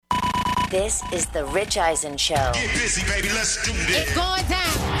This is the Rich Eisen Show. Get busy, baby. Let's do this. It's going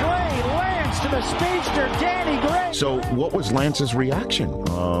down. Trey Lance to the speedster, Danny Gray. So what was Lance's reaction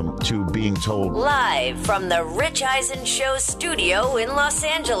to being told? Live from the Rich Eisen Show studio in Los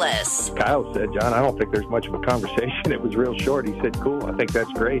Angeles. Kyle said, John, I don't think there's much of a conversation. It was real short. He said, cool, I think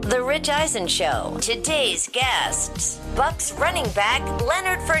that's great. The Rich Eisen Show. Today's guests. Bucks running back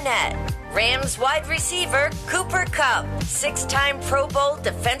Leonard Fournette. Rams wide receiver Cooper Kupp. 6-time Pro Bowl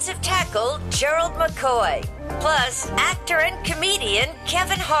defensive tackle Gerald McCoy. Plus, actor and comedian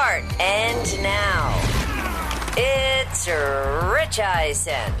Kevin Hart. And now, it's Rich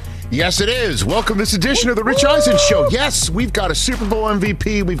Eisen. Yes, it is. Welcome to this edition of the Rich Eisen Show. Yes, we've got a Super Bowl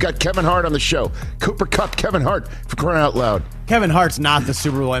MVP. We've got Kevin Hart on the show. Cooper Kupp, Kevin Hart, for crying out loud. Kevin Hart's not the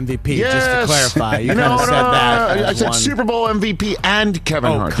Super Bowl MVP, yes. just to clarify. You kind of said that. I said Super Bowl MVP and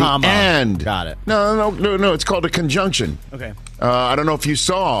Kevin Hart. Comma. And. Got it. No. It's called a conjunction. Okay. I don't know if you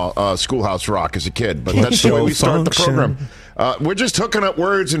saw Schoolhouse Rock as a kid, but that's the way we start the program. We're just hooking up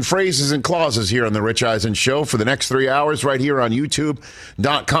words and phrases and clauses here on the Rich Eisen Show for the next 3 hours right here on YouTube.com/Rich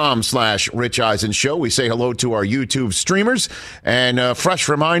Eisen Show. We say hello to our YouTube streamers. And a fresh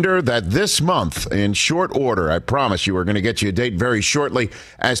reminder that this month, in short order, I promise you, we're going to get you a date very shortly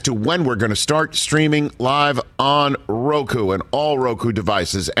as to when we're going to start streaming live on Roku and all Roku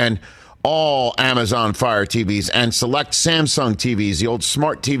devices and all Amazon Fire TVs and select Samsung TVs, the old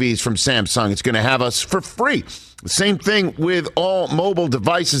smart TVs from Samsung. It's going to have us for free. Same thing with all mobile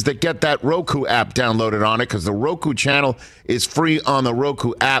devices that get that Roku app downloaded on it, because the Roku channel is free on the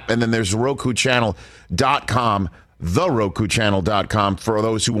Roku app. And then there's RokuChannel.com, theRokuChannel.com, for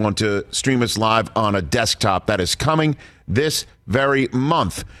those who want to stream us live on a desktop. That is coming this very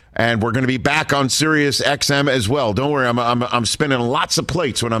month. And we're going to be back on Sirius XM as well. Don't worry, I'm spinning lots of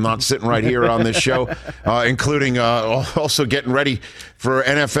plates when I'm not sitting right here on this show, including also getting ready for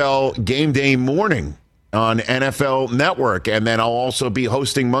NFL Game Day morning on NFL Network. And then I'll also be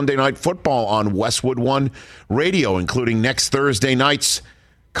hosting Monday Night Football on Westwood One Radio, including next Thursday night's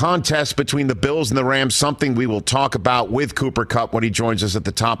contest between the Bills and the Rams, something we will talk about with Cooper Kupp when he joins us at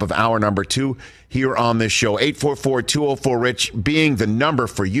the top of hour number 2 here on this show. 844-204-RICH being the number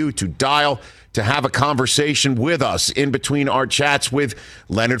for you to dial to have a conversation with us in between our chats with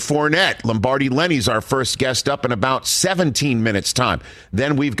Leonard Fournette. Lombardi Lenny's our first guest up in about 17 minutes' time.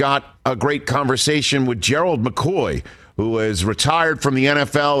 Then we've got a great conversation with Gerald McCoy, who is retired from the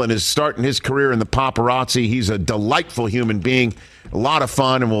NFL and is starting his career in the paparazzi. He's a delightful human being, a lot of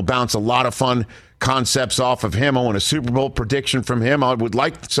fun, and we'll bounce a lot of fun concepts off of him. I want a Super Bowl prediction from him. I would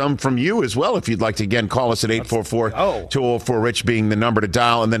like some from you as well, if you'd like to, again, call us at 844-204-RICH being the number to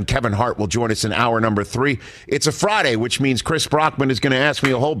dial. And then Kevin Hart will join us in hour number 3. It's a Friday, which means Chris Brockman is going to ask me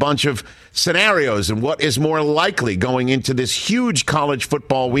a whole bunch of scenarios and what is more likely going into this huge college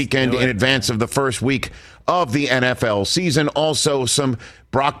football weekend in advance of the first week of the NFL season. Also, some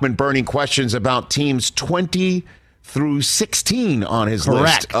Brockman burning questions about teams 20 through 16 on his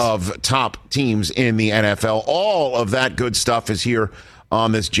list of top teams in the NFL. All of that good stuff is here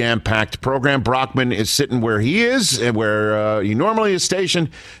on this jam-packed program. Brockman is sitting where he is and where he normally is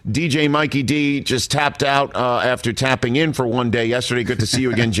stationed. DJ Mikey D just tapped out after tapping in for one day yesterday. Good to see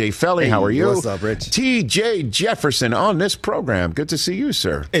you again, Jay Felly. How are you? What's up, Rich? TJ Jefferson on this program. Good to see you,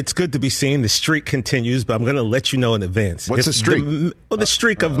 sir. It's good to be seen. The streak continues, but I'm going to let you know in advance. What's the streak? The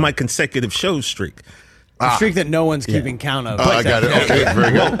streak of my consecutive show streak. The streak that no one's keeping count of. I got it. Okay,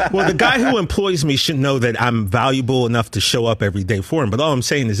 very good. Well, the guy who employs me should know that I'm valuable enough to show up every day for him. But all I'm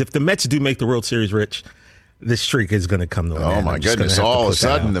saying is if the Mets do make the World Series, Rich, this streak is going to come to an end. Oh, my goodness. All of a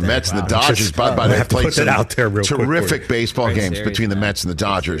sudden, the Mets and the Dodgers, by they played some terrific baseball games between the Mets and the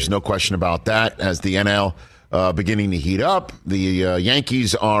Dodgers. No question about that. As the NL beginning to heat up, the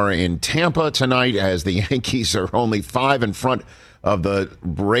Yankees are in Tampa tonight, as the Yankees are only 5 in front of the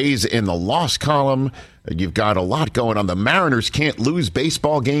Rays in the loss column. You've got a lot going on. The Mariners can't lose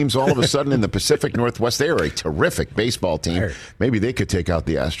baseball games all of a sudden in the Pacific Northwest. They are a terrific baseball team. Maybe they could take out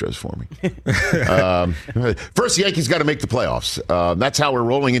the Astros for me. First, the Yankees got to make the playoffs. That's how we're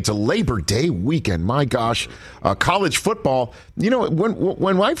rolling into Labor Day weekend. My gosh. College football. You know,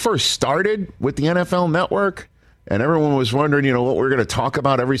 when I first started with the NFL Network, and everyone was wondering, you know, what we're going to talk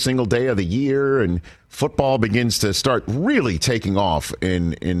about every single day of the year, and football begins to start really taking off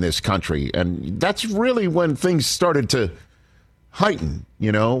in this country. And that's really when things started to heighten,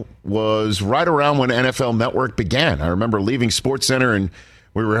 you know, was right around when NFL Network began. I remember leaving SportsCenter and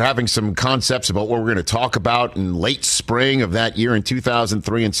we were having some concepts about what we're going to talk about in late spring of that year in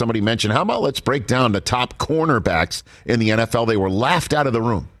 2003. And somebody mentioned, how about let's break down the top cornerbacks in the NFL? They were laughed out of the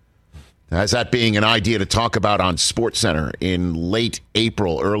room. as that being an idea to talk about on SportsCenter in late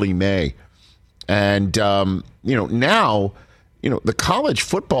April, early May. And, now, the college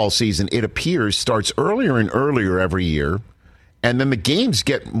football season, it appears, starts earlier and earlier every year. And then the games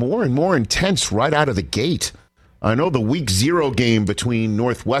get more and more intense right out of the gate. I know the week 0 game between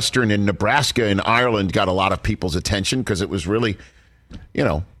Northwestern and Nebraska in Ireland got a lot of people's attention because it was really,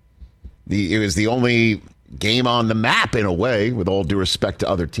 it was the only game on the map in a way, with all due respect to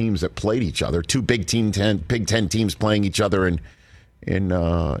other teams that played each other. 2 Big Ten teams playing each other in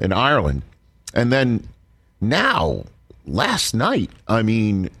Ireland. And then now, last night, I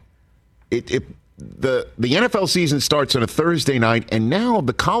mean, the NFL season starts on a Thursday night, and now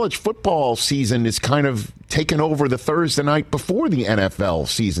the college football season is kind of taken over the Thursday night before the NFL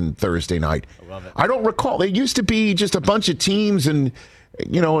season Thursday night. I love it. I don't recall. It used to be just a bunch of teams and,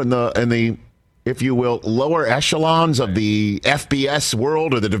 in the if you will, lower echelons of the FBS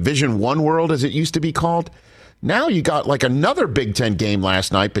world or the Division I world, as it used to be called. Now you got like another Big Ten game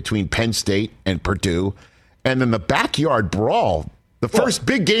last night between Penn State and Purdue, and then the backyard brawl, the first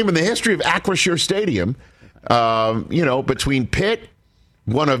big game in the history of Acrisure Stadium, between Pitt,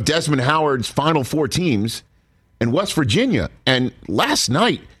 one of Desmond Howard's Final Four teams, and West Virginia. And last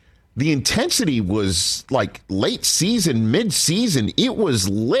night, the intensity was like late season, mid-season. It was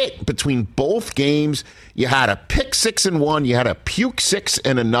lit between both games. You had a pick 6 in one. You had a puke 6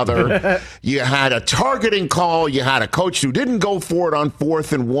 in another. You had a targeting call. You had a coach who didn't go for it on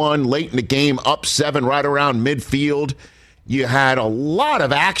 4th and 1 late in the game, up 7 right around midfield. You had a lot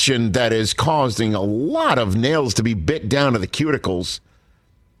of action that is causing a lot of nails to be bit down to the cuticles.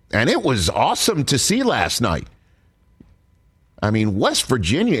 And it was awesome to see last night. I mean, West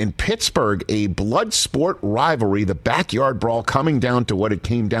Virginia and Pittsburgh, a blood sport rivalry, the backyard brawl coming down to what it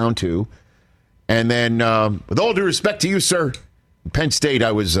came down to. And then, with all due respect to you, sir, Penn State,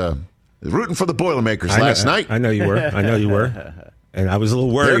 I was rooting for the Boilermakers last night. I know you were. And I was a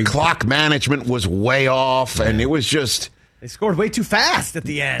little worried. Their clock management was way off, and it was just... They scored way too fast at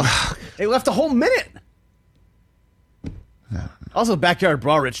the end. They left a whole minute. Also, backyard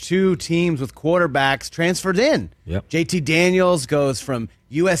brawl, Rich. 2 teams with quarterbacks transferred in. Yep. JT Daniels goes from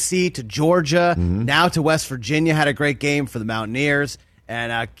USC to Georgia, now to West Virginia. Had a great game for the Mountaineers.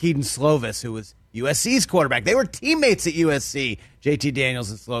 And Keaton Slovis, who was USC's quarterback. They were teammates at USC, JT Daniels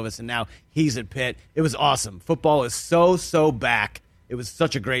and Slovis, and now he's at Pitt. It was awesome. Football is so back. It was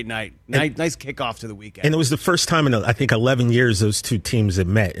such a great night. Nice kickoff to the weekend. And it was the first time in, I think, 11 years those 2 teams had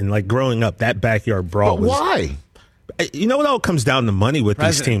met. And, growing up, that backyard brawl was... Why? You know, it all comes down to money with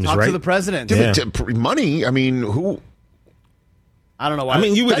these teams, Talk right? to the president. Yeah. Money? I mean, who... I don't know why. I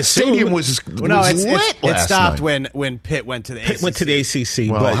mean, you would that assume... stadium was lit last It stopped night. when Pitt went to the ACC. Pitt went to the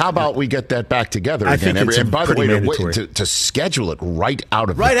ACC. Well, but how about we get that back together I again? think it's And by the way, mandatory. to schedule it right out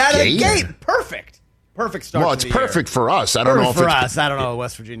of the gate. Perfect start. Well, it's perfect for us. I don't know if for it's us. I don't know,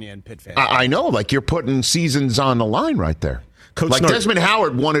 West Virginia and Pitt fans. I know, like you're putting seasons on the line right there. Coach Desmond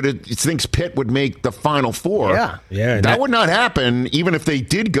Howard thinks Pitt would make the Final Four. Yeah. That would not happen even if they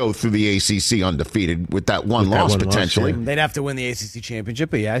did go through the ACC undefeated with that one loss potentially. They'd have to win the ACC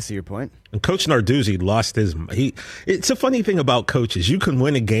championship, but yeah, I see your point. And Coach Narduzzi lost his. It's a funny thing about coaches. You can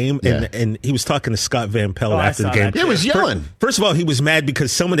win a game, and he was talking to Scott Van Pelt after the game. He was yelling. First of all, he was mad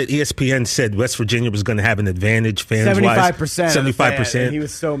because someone at ESPN said West Virginia was going to have an advantage fans-wise. 75%. He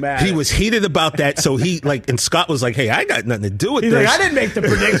was so mad. He was heated about that. So and Scott was like, "Hey, I got nothing to do with He's this." like, I didn't make the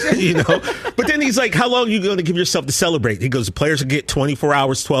prediction. But then he's like, "How long are you going to give yourself to celebrate?" He goes, "The players will get 24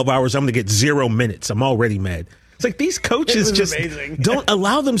 hours, 12 hours. I'm going to get 0 minutes. I'm already mad." It's like these coaches just don't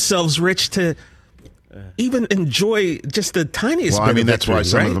allow themselves, Rich, to even enjoy just the tiniest bit. Well, I mean, of that's why victory,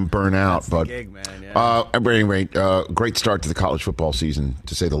 some right? of them burn out. But gig, man, yeah. anyway, great start to the college football season,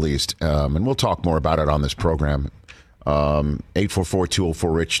 to say the least. And we'll talk more about it on this program.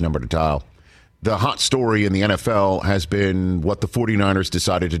 844-204-RICH, number to dial. The hot story in the NFL has been what the 49ers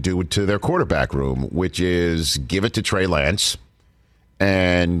decided to do to their quarterback room, which is give it to Trey Lance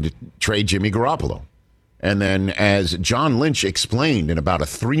and trade Jimmy Garoppolo. And then, as John Lynch explained in about a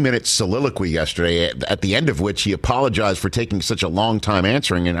 3-minute soliloquy yesterday, at the end of which he apologized for taking such a long time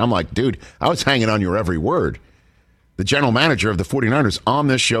answering, and I'm like, dude, I was hanging on your every word. The general manager of the 49ers on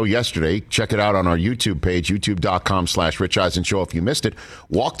this show yesterday, check it out on our YouTube page, youtube.com/Rich Eisen Show if you missed it,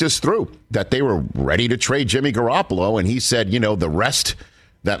 walked us through that they were ready to trade Jimmy Garoppolo, and he said, the rest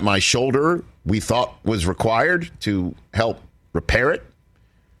that my shoulder we thought was required to help repair it,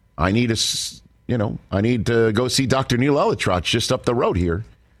 I need to go see Dr. Neil Elitrotch just up the road here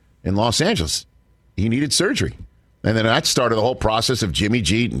in Los Angeles. He needed surgery. And then that started the whole process of Jimmy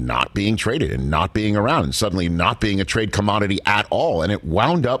G not being traded and not being around and suddenly not being a trade commodity at all. And it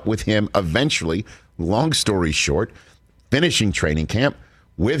wound up with him eventually, long story short, finishing training camp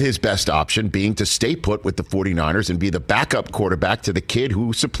with his best option being to stay put with the 49ers and be the backup quarterback to the kid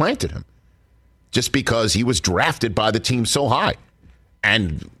who supplanted him just because he was drafted by the team so high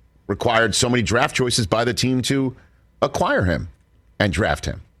and required so many draft choices by the team to acquire him and draft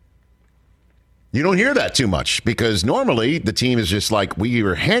him. You don't hear that too much because normally the team is just like, we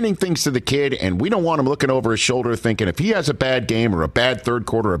are handing things to the kid and we don't want him looking over his shoulder thinking if he has a bad game or a bad third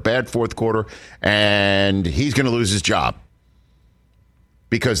quarter, a bad fourth quarter, and he's going to lose his job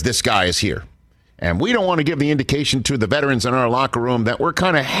because this guy is here. And we don't want to give the indication to the veterans in our locker room that we're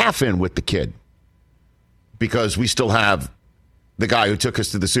kind of half in with the kid because we still have the guy who took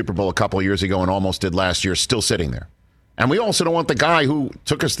us to the Super Bowl a couple of years ago and almost did last year still sitting there. And we also don't want the guy who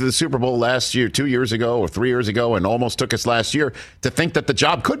took us to the Super Bowl last year, 2 years ago or 3 years ago and almost took us last year to think that the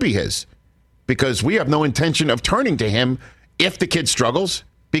job could be his because we have no intention of turning to him if the kid struggles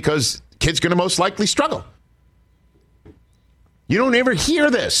because the kid's going to most likely struggle. You don't ever hear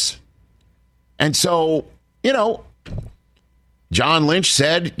this. And so, John Lynch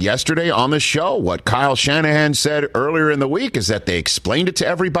said yesterday on the show what Kyle Shanahan said earlier in the week is that they explained it to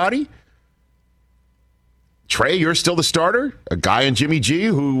everybody. Trey, you're still the starter. A guy in Jimmy G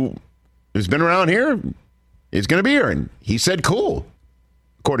who's been around here is going to be here. And he said, cool,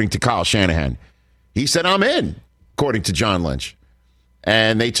 according to Kyle Shanahan. He said, I'm in, according to John Lynch.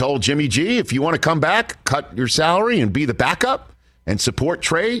 And they told Jimmy G, if you want to come back, cut your salary and be the backup and support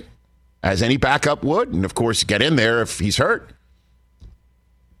Trey as any backup would. And, of course, get in there if he's hurt.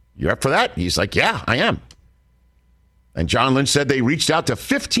 You're up for that? He's like, yeah, I am. And John Lynch said they reached out to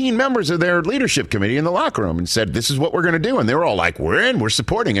 15 members of their leadership committee in the locker room and said, this is what we're going to do. And they were all like, we're in, we're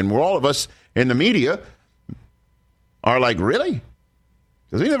supporting. And we're all of us in the media are like, really?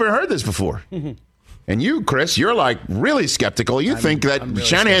 Because we never heard this before. Mm-hmm. And you, Chris, you're like really skeptical. You think that really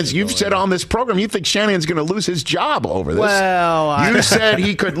Shanahan's, you've said on this program, you think Shanahan's going to lose his job over this. Well, you said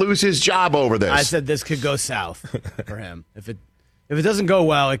he could lose his job over this. I said this could go south for him. If it doesn't go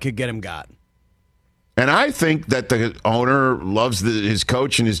well, it could get him got. And I think that the owner loves his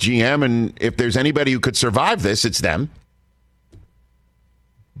coach and his GM, and if there's anybody who could survive this, it's them.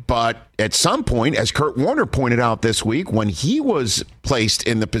 But at some point, as Kurt Warner pointed out this week, when he was placed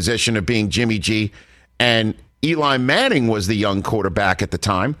in the position of being Jimmy G, and Eli Manning was the young quarterback at the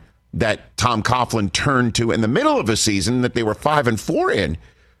time that Tom Coughlin turned to in the middle of a season that they were 5-4 in,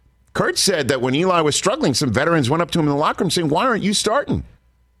 Kurt said that when Eli was struggling, some veterans went up to him in the locker room saying, why aren't you starting?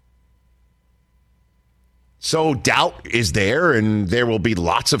 So doubt is there, and there will be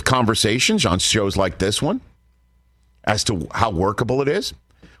lots of conversations on shows like this one as to how workable it is.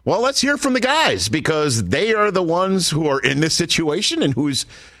 Well, let's hear from the guys because they are the ones who are in this situation and whose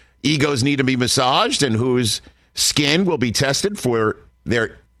egos need to be massaged and whose skin will be tested for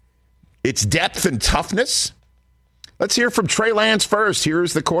its depth and toughness. Let's hear from Trey Lance first.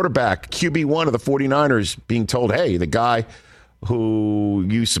 Here's the quarterback, QB1 of the 49ers, being told, hey, the guy who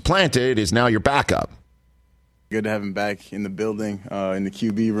you supplanted is now your backup. Good to have him back in the building, in the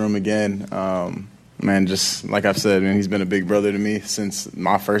QB room again. Man, just like I've said, man, he's been a big brother to me since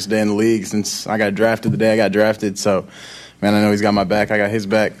my first day in the league, since I got drafted the day I got drafted. So, man, I know he's got my back. I got his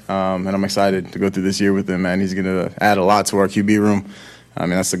back, and I'm excited to go through this year with him, man. He's going to add a lot to our QB room. I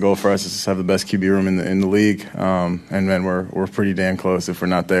mean, that's the goal for us is to have the best QB room in the league. And, man, we're pretty damn close if we're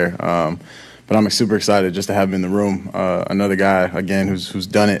not there. But I'm super excited just to have him in the room. Another guy, again, who's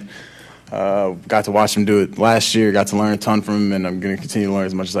done it. Got to watch him do it last year, got to learn a ton from him, and I'm going to continue to learn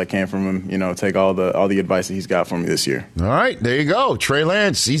as much as I can from him, take all the advice that he's got for me this year. All right, there you go. Trey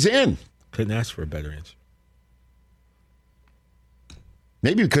Lance, he's in. Couldn't ask for a better answer.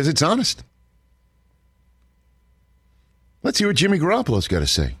 Maybe because it's honest. Let's hear what Jimmy Garoppolo's got to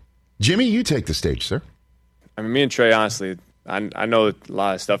say. Jimmy, you take the stage, sir. I mean, me and Trey, honestly, I know a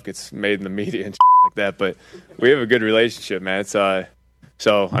lot of stuff gets made in the media and like that, but we have a good relationship, man. It's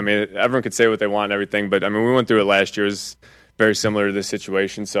So, I mean, everyone could say what they want and everything, but, I mean, we went through it last year. It was very similar to this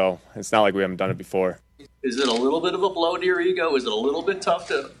situation, so it's not like we haven't done it before. Is it a little bit of a blow to your ego? Is it a little bit tough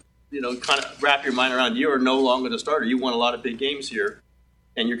to, kind of wrap your mind around you are no longer the starter? You won a lot of big games here,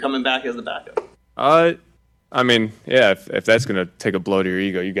 and you're coming back as the backup. I mean, yeah, if that's going to take a blow to your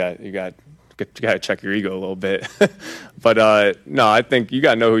ego, you got to check your ego a little bit. But, no, I think you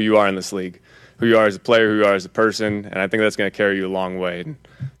got to know who you are in this league. Who you are as a player, who you are as a person, and I think that's going to carry you a long way.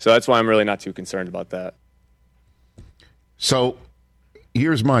 So that's why I'm really not too concerned about that. So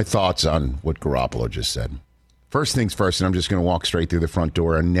here's my thoughts on what Garoppolo just said. First things first, and I'm just going to walk straight through the front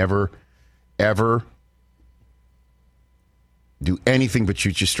door and never, ever do anything but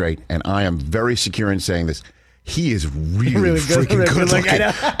shoot you straight, and I am very secure in saying this. He is really freaking good looking.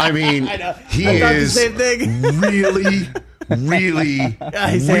 I mean, he is really,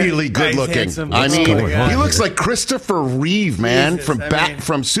 really good looking. I mean, he looks like Christopher Reeve, man,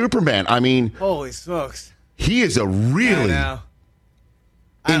 from Superman. I mean, holy smokes. He is a really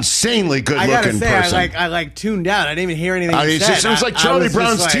insanely good-looking person. I tuned out. I didn't even hear anything he said. It was like Charlie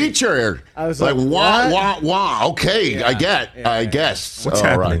Brown's teacher. I was like, wah. Okay, yeah, I guess. What's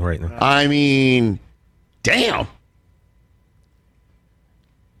happening right now? I mean, damn.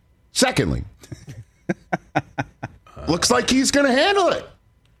 Secondly, looks like he's going to handle it.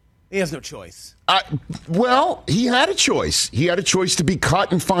 He has no choice. Well, he had a choice. He had a choice to be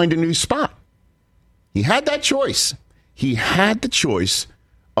cut and find a new spot. He had that choice. He had the choice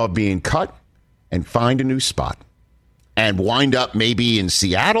of being cut and find a new spot and wind up maybe in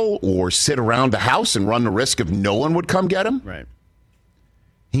Seattle or sit around the house and run the risk of no one would come get him. Right.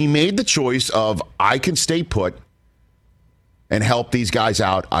 He made the choice of, I can stay put and help these guys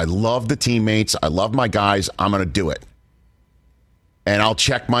out. I love the teammates. I love my guys. I'm going to do it. And I'll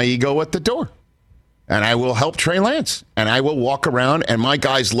check my ego at the door. And I will help Trey Lance. And I will walk around, and my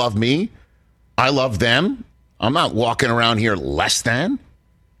guys love me. I love them. I'm not walking around here less than.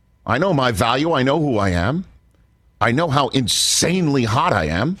 I know my value. I know who I am. I know how insanely hot I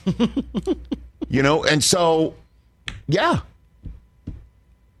am. And so, yeah.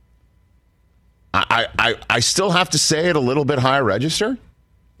 I still have to say it a little bit higher register.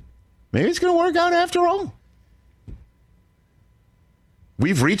 Maybe it's going to work out after all.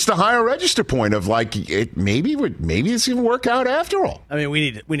 We've reached the higher register point of maybe it's going to work out after all. I mean,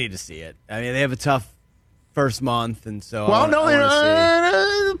 we need to see it. I mean, they have a tough first month, and so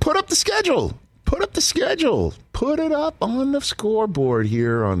put up the schedule. Put up the schedule. Put it up on the scoreboard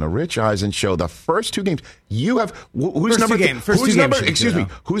here on the Rich Eisen Show. The first two games you have. Who's number?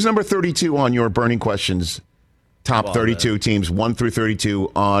 Who's number 32 on your Burning Questions top 32 teams 1 through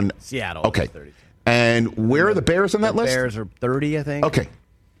 32 on Seattle? Okay. And where are the Bears on that list? Bears are 30, I think. Okay.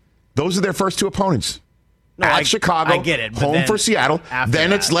 Those are their first two opponents. No, at Chicago. I get it. Home for Seattle.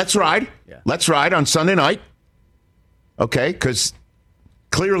 Then it's Let's Ride. Yeah. Let's Ride on Sunday night. Okay, because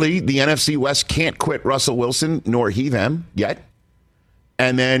clearly the NFC West can't quit Russell Wilson, nor he them yet.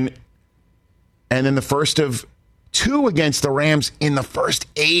 And then the first of two against the Rams in the first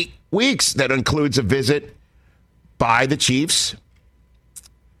 8 weeks. That includes a visit by the Chiefs.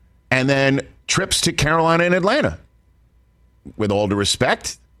 And then trips to Carolina and Atlanta. With all due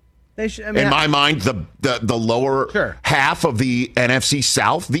respect, in my mind, the lower half of the NFC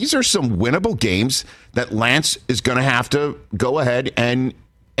South, these are some winnable games that Lance is going to have to go ahead and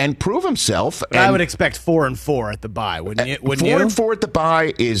prove himself. But I would expect 4-4 at the bye, wouldn't you? 4-4 at the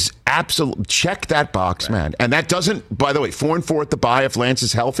bye is absolute. Check that box, man. And that doesn't, by the way, 4-4 at the bye if Lance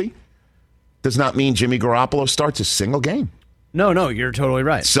is healthy does not mean Jimmy Garoppolo starts a single game. No, you're totally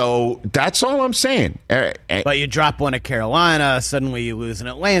right. So that's all I'm saying. But you drop one at Carolina, suddenly you lose in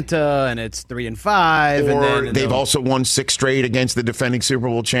Atlanta, and it's 3-5. Or they've also won 6 straight against the defending Super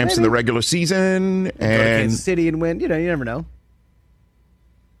Bowl champs in the regular season. Go to Kansas City and win. You never know.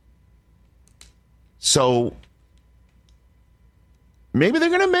 So maybe they're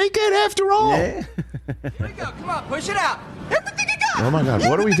going to make it after all. Yeah. Here we go. Come on, push it out. Everything you got. Oh my God,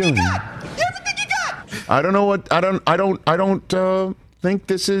 what are we doing? Everything you got. I don't know what. I don't think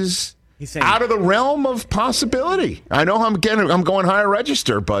this is out of the realm of possibility. I know I'm going higher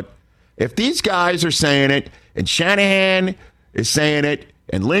register, but if these guys are saying it, and Shanahan is saying it,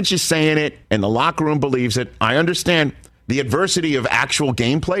 and Lynch is saying it, and the locker room believes it, I understand the adversity of actual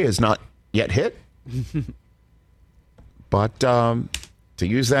gameplay has not yet hit. But to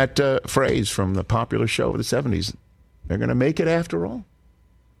use that phrase from the popular show of the 70s, they're going to make it after all.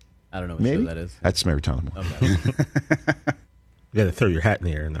 I don't know what show that is. That's Mary Tyler Moore. Okay. You got to throw your hat in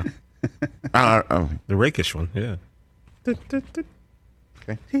the air now. The rakish one, yeah.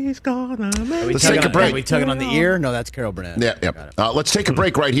 Okay. He's gonna make Let's take a break. Are we tugging on the ear? No, that's Carol Burnett. Yeah. Let's take a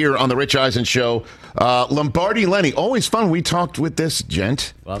break right here on the Rich Eisen Show. Lombardi Lenny, always fun. We talked with this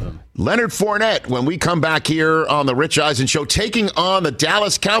gent. Love him. Leonard Fournette, when we come back here on the Rich Eisen Show, taking on the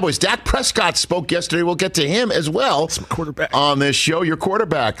Dallas Cowboys. Dak Prescott spoke yesterday. We'll get to him as well. That's my quarterback. On this show, your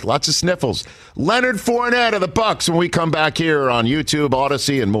quarterback. Lots of sniffles. Leonard Fournette of the Bucs when we come back here on YouTube,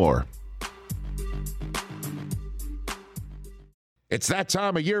 Odyssey, and more. It's that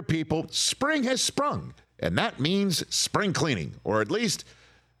time of year, people. Spring has sprung, and that means spring cleaning, or at least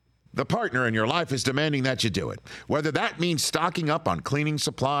The partner in your life is demanding that you do it. Whether that means stocking up on cleaning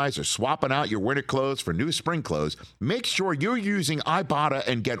supplies or swapping out your winter clothes for new spring clothes, make sure you're using Ibotta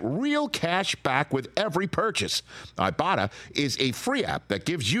and get real cash back with every purchase. Ibotta is a free app that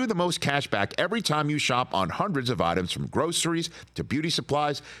gives you the most cash back every time you shop on hundreds of items, from groceries to beauty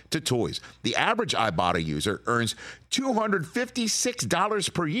supplies to toys. The average Ibotta user earns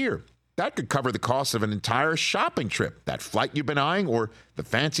 $256 per year. That could cover the cost of an entire shopping trip, that flight you've been eyeing, or the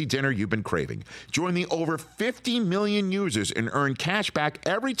fancy dinner you've been craving. Join the over 50 million users and earn cash back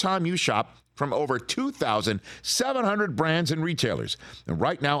every time you shop from over 2,700 brands and retailers. And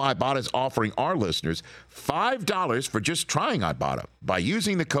right now, Ibotta is offering our listeners $5 for just trying Ibotta by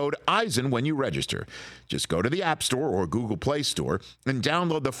using the code EISEN when you register. Just go to the App Store or Google Play Store and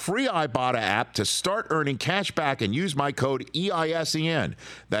download the free Ibotta app to start earning cash back and use my code EISEN.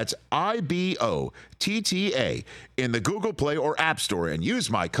 That's IBOTTA in the Google Play or App Store and use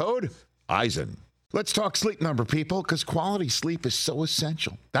my code EISEN. Let's talk Sleep Number, people, because quality sleep is so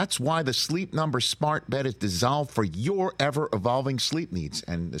essential. That's why the Sleep Number smart bed is designed for your ever-evolving sleep needs,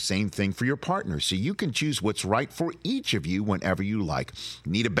 and the same thing for your partner, so you can choose what's right for each of you whenever you like.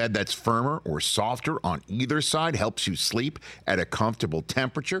 Need a bed that's firmer or softer on either side, helps you sleep at a comfortable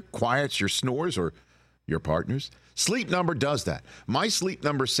temperature, quiets your snores or your partner's? Sleep Number does that. My Sleep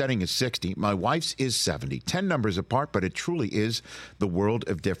Number setting is 60. My wife's is 70. 10 numbers apart, but it truly is the world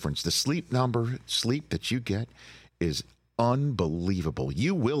of difference. The Sleep Number sleep that you get is unbelievable.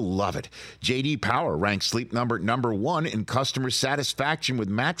 You will love it. J.D. Power ranks Sleep Number number 1 in customer satisfaction with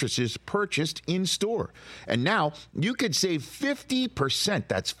mattresses purchased in store. And now you could save 50%.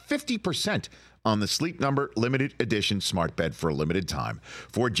 That's 50% on the Sleep Number limited edition smart bed for a limited time.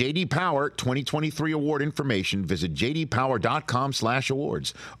 For J.D. Power 2023 award information, visit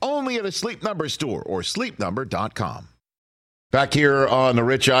jdpower.com/awards. Only at a Sleep Number store or sleepnumber.com. Back here on the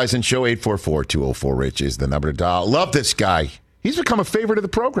Rich Eisen Show, 844-204-RICH is the number to dial. Love this guy. He's become a favorite of the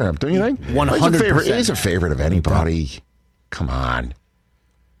program, don't you think? 100%. He's a favorite of anybody. Come on.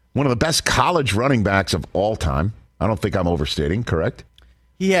 One of the best college running backs of all time. I don't think I'm overstating, correct?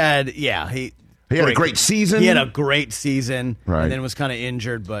 He had a great season. He had a great season, right, and then was kind of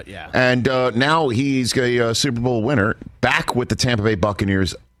injured, but yeah. And now he's a Super Bowl winner, back with the Tampa Bay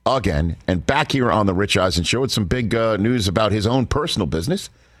Buccaneers again, and back here on the Rich Eisen Show with some big news about his own personal business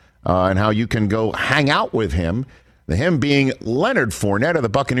and how you can go hang out with him. Him being Leonard Fournette of the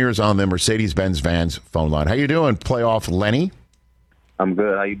Buccaneers on the Mercedes-Benz Vans phone line. How you doing, playoff Lenny? I'm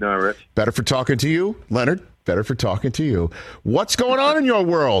good. How you doing, Rich? Better for talking to you, Leonard. Better for talking to you. What's going on in your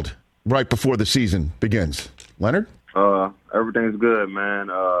world right before the season begins, Leonard? Everything's good,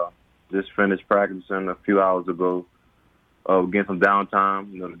 man. Just finished practicing a few hours ago. Getting some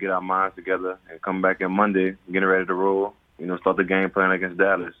downtime, to get our minds together and come back in Monday, getting ready to roll. Start the game plan against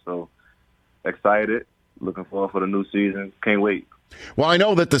Dallas. So excited, looking forward for the new season. Can't wait. Well, I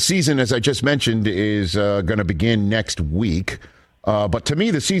know that the season, as I just mentioned, is going to begin next week. But to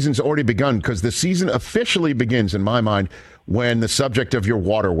me, the season's already begun because the season officially begins, in my mind, when the subject of your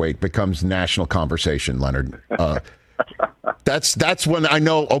water weight becomes national conversation, Leonard. That's when I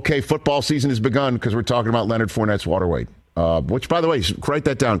know, okay, football season has begun because we're talking about Leonard Fournette's water weight. Which, by the way, write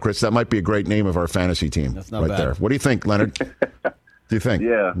that down, Chris. That might be a great name of our fantasy team. That's not bad. There. What do you think, Leonard? Do you think?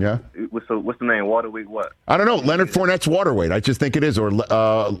 Yeah. Yeah? What's the name? Water weight what? I don't know. Leonard Fournette's water weight. I just think it is. Or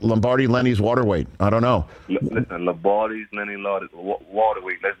Lombardi Lenny's water weight. I don't know. Listen, Lombardi's Lenny water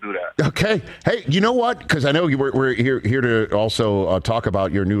weight. Let's do that. Okay. Hey, you know what? Because I know we're here to also talk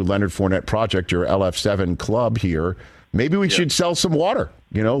about your new Leonard Fournette project, your LF7 club here. Maybe we should sell some water.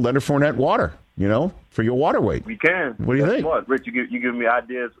 Leonard Fournette water, for your water weight. We can. What do you think? Smart. Rich, you give me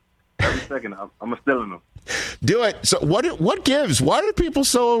ideas every second. I'm stealing them. Do it. So what gives? Why are people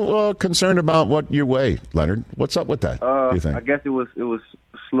so concerned about what you weigh, Leonard? What's up with that, do you think? I guess it was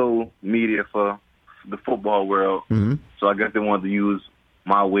slow media for the football world. Mm-hmm. So I guess they wanted to use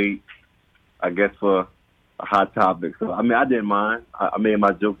my weight, I guess, for a hot topic. So, I didn't mind. I made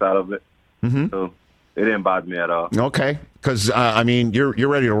my jokes out of it. Mm-hmm. So it didn't bother me at all. Okay. Because, you're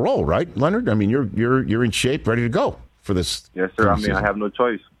ready to roll, right, Leonard? You're in shape, ready to go for this. Yes, sir. I have no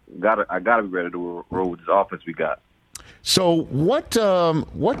choice. I gotta be ready to roll with this offense we got. So what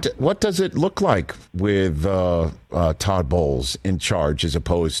does it look like with Todd Bowles in charge as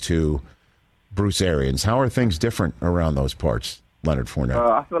opposed to Bruce Arians? How are things different around those parts, Leonard Fournette?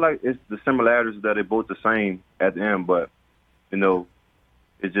 I feel like it's the similarities that they're both the same at the end, but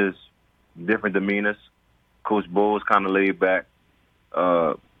it's just different demeanors. Coach Bowles kind of laid back.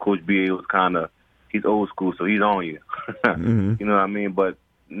 Coach B.A. was he's old school, so he's on you. Mm-hmm. You know what I mean? But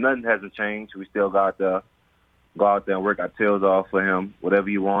nothing hasn't changed. We still got the go out there and work our tails off for him. Whatever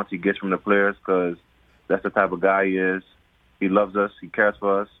he wants, he gets from the players because that's the type of guy he is. He loves us. He cares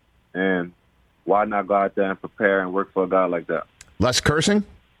for us. And why not go out there and prepare and work for a guy like that? Less cursing?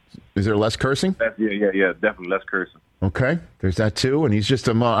 Is there less cursing? Yeah, definitely less cursing. Okay, there's that too. And he's just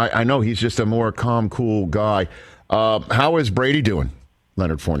I know he's just a more calm, cool guy. How is Brady doing,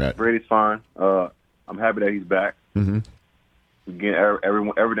 Leonard Fournette? Brady's fine. I'm happy that he's back. Mm-hmm. Again,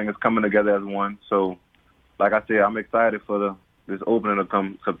 everything is coming together as one. So, like I said, I'm excited for this opening to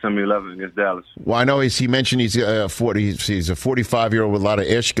come September 11th against Dallas. Well, I know he mentioned he's a 45-year-old with a lot of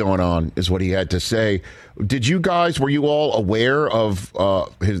ish going on, is what he had to say. Were you all aware of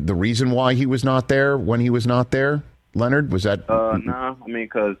the reason why he was not there when he was not there, Leonard? Was that? No, I mean,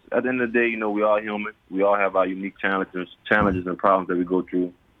 because at the end of the day, we all human. We all have our unique challenges and problems that we go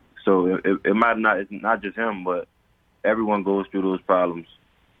through. So it might not, it's not just him, but everyone goes through those problems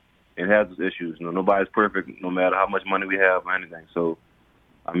and has those issues. Nobody's perfect, no matter how much money we have or anything. So,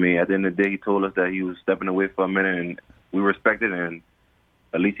 I mean, at the end of the day, he told us that he was stepping away for a minute, and we respect it. And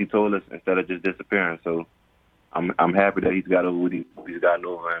at least he told us instead of just disappearing. So, I'm happy that he's gotten over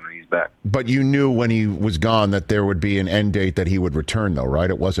him and he's back. But you knew when he was gone that there would be an end date that he would return, though, right?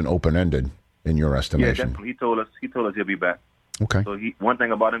 It wasn't open-ended in your estimation. Yeah, definitely. He told us he'll be back. Okay. So one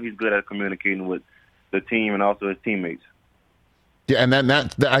thing about him, he's good at communicating with the team and also his teammates. Yeah, and then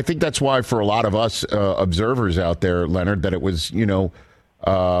I think that's why for a lot of us observers out there, Leonard, that it was definitely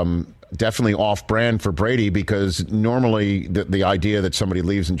off-brand for Brady, because normally the idea that somebody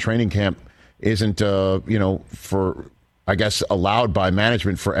leaves in training camp isn't for, I guess, allowed by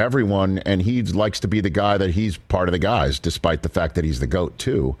management for everyone, and he likes to be the guy that he's part of the guys, despite the fact that he's the GOAT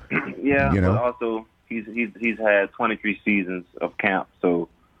too. Yeah, but also he's had 23 seasons of camp, so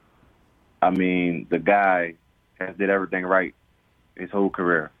I mean the guy has did everything right his whole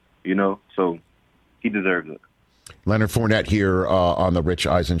career, so he deserves it. Leonard Fournette here on the Rich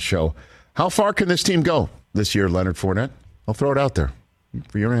Eisen Show. How far can this team go this year, Leonard Fournette? I'll throw it out there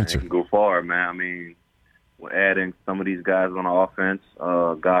for your answer. It can go far, man. I mean, we're adding some of these guys on the offense,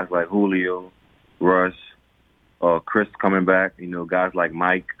 guys like Julio, Russ, Chris coming back, guys like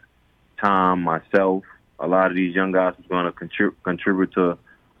Mike, Tom, myself. A lot of these young guys are going to contribute to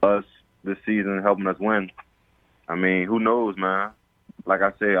us this season, helping us win. I mean, who knows, man? Like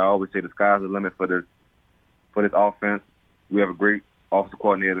I say, I always say the sky's the limit for this offense. We have a great offensive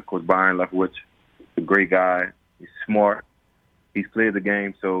coordinator, Coach Byron Leftwich. A great guy. He's smart. He's played the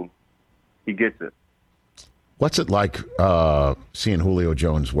game, so he gets it. What's it like seeing Julio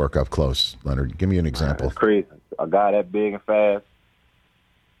Jones work up close, Leonard? Give me an example. It's crazy. A guy that big and fast,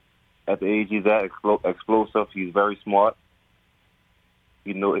 at the age he's at, explosive. He's very smart.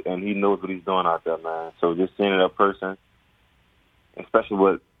 He knows what he's doing out there, man. So just seeing it up person, especially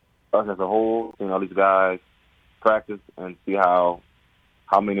with us as a whole, seeing all these guys practice and see how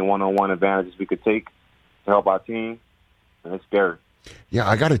many one-on-one advantages we could take to help our team, and it's scary. Yeah,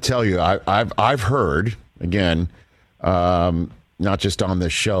 I got to tell you, I've heard again, not just on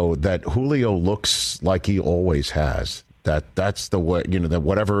this show, that Julio looks like he always has. That's the way, that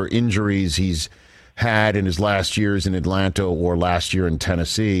whatever injuries he's had in his last years in Atlanta or last year in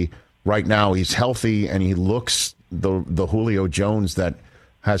Tennessee, right now he's healthy and he looks the Julio Jones that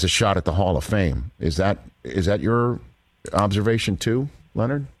has a shot at the Hall of Fame. Is that your observation too,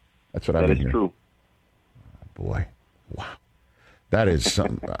 Leonard? That's what I've been hearing. That is true. Oh, boy, wow, that is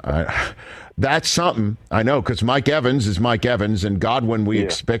something. That's something. I know, because Mike Evans is Mike Evans, and Godwin we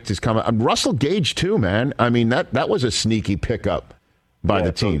expect is coming. Russell Gage too, man. I mean that was a sneaky pickup by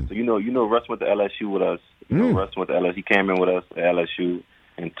the team. So Russ went to LSU with us. Russ went to LSU. He came in with us at LSU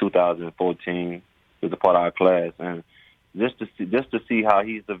in 2014. He was a part of our class, and just to see how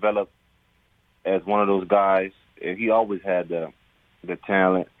he's developed as one of those guys. He always had the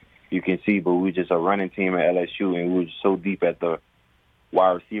talent, you can see, but we just a running team at LSU, and we were so deep at the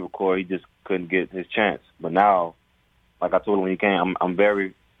wide receiver core, he just couldn't get his chance. But now, like I told him when he came, I'm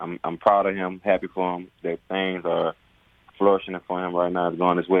proud of him, happy for him that things are flourishing for him right now. It's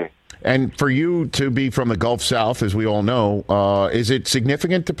going his way. And for you to be from the Gulf South, as we all know, is it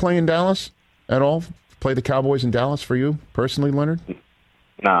significant to play in Dallas at all? Play the Cowboys in Dallas for you personally, Leonard?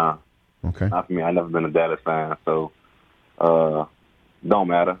 Nah. Okay. Not for me. I've never been a Dallas fan, so don't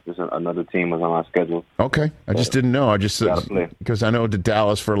matter. Just another team was on our schedule. Okay. I just didn't know. I just because I know the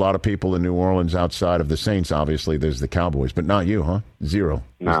Dallas, for a lot of people in New Orleans, outside of the Saints, obviously there's the Cowboys, but not you, huh? Zero.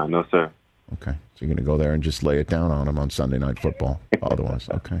 Nah, no sir. Okay. So you're going to go there and just lay it down on them on Sunday Night Football. Otherwise,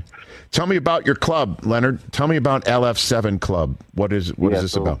 okay. Tell me about your club, Leonard. Tell me about LF7 Club. What is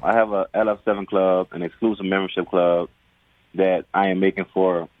this about? I have a LF7 Club, an exclusive membership club that I am making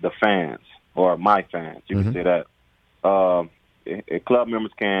for the fans. or my fans, you can say that. If club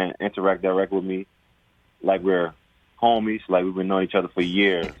members can interact directly with me, like we're homies, like we've been knowing each other for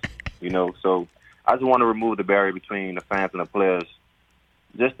years, So I just want to remove the barrier between the fans and the players,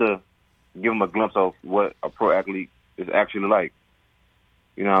 just to give them a glimpse of what a pro athlete is actually like.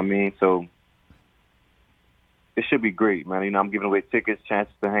 You know what I mean? So it should be great, man. I'm giving away tickets,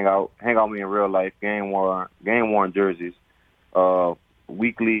 chances to hang out with me in real life, game worn jerseys,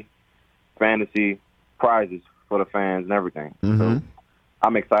 weekly fantasy prizes for the fans and everything. So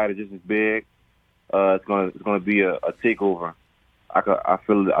I'm excited. This is big. It's gonna be a takeover. I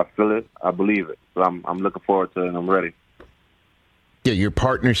feel it. I believe it. So I'm looking forward to it, and I'm ready. Yeah, you're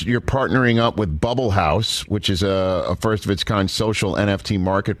partnering up with Bubble House, which is a first of its kind social NFT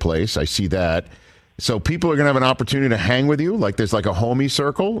marketplace. I see that. So people are going to have an opportunity to hang with you, like there's like a homie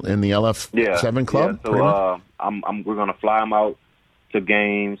circle in the LF7 club. Yeah. So we're going to fly them out to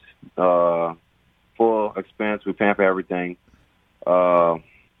games, full expense. We're paying for everything.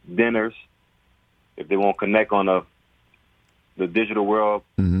 Dinners, if they want to connect on the digital world,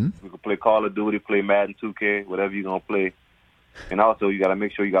 we can play Call of Duty, play Madden 2K, whatever you're going to play. And also, you got to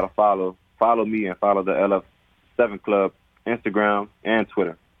make sure you got to follow me and follow the LF7 Club Instagram and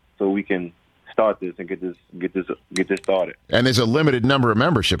Twitter, so we can start this and get this started. And there's a limited number of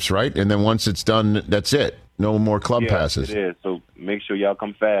memberships, right? And then once it's done, that's it. No more club passes. It is. So make sure y'all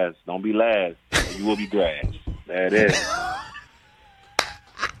come fast. Don't be last. You will be grass. There it is.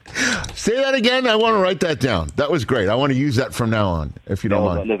 Say that again. I want to write that down. That was great. I want to use that from now on, if you don't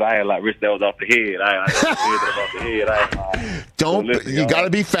mind. Look, I had like Rich. That was off the head. I off the head. Don't. So listen, you got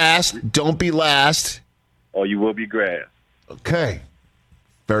to be fast. Don't be last. Or you will be grass. Okay.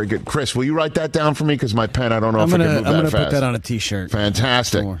 Very good. Chris, will you write that down for me? Because my pen, I don't know if I can move that fast. I'm going to put that on a T-shirt.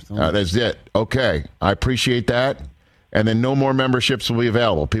 Fantastic. That's it. Okay. I appreciate that. And then no more memberships will be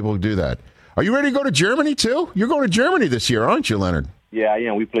available. People will do that. Are you ready to go to Germany, too? You're going to Germany this year, aren't you, Leonard? Yeah, I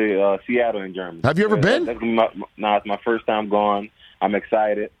am. We play Seattle in Germany. Have you ever been? It's my first time going. I'm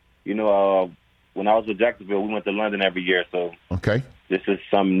excited. When I was with Jacksonville, we went to London every year. So this is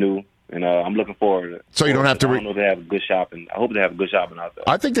something new, and I'm looking forward to it. So you don't have to. I don't know if they have good shopping. I hope they have good shopping out there.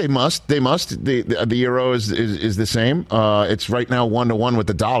 I think they must. They must. The euro is the same. It's right now 1-to-1 with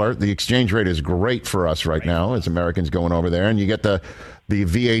the dollar. The exchange rate is great for us right now as Americans going over there, and you get the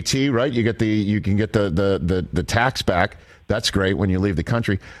VAT, right? You can get the tax back. That's great when you leave the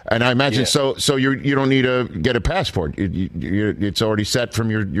country. And I imagine so you don't need to get a passport. It's already set from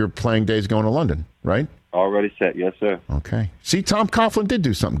your playing days going to London, right? Already set, yes, sir. Okay. See, Tom Coughlin did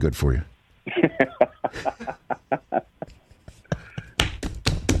do something good for you.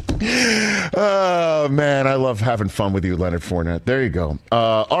 Oh, man, I love having fun with you, Leonard Fournette. There you go.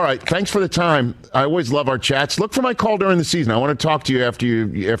 All right, thanks for the time. I always love our chats. Look for my call during the season. I want to talk to you after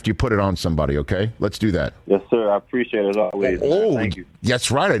you put it on somebody, okay? Let's do that. Yes, sir. I appreciate it as always. Oh, thank you. That's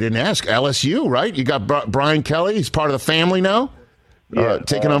right. I didn't ask. LSU, right? You got Brian Kelly. He's part of the family now,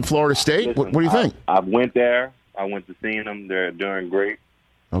 taking on Florida State. Listen, what do you think? I went there. I went to see them. They're doing great.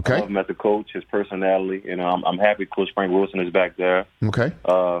 Okay. I love him as a coach, his personality. I'm happy Coach Frank Wilson is back there. Okay.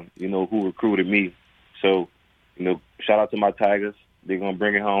 Who recruited me. So, shout out to my Tigers. They're going to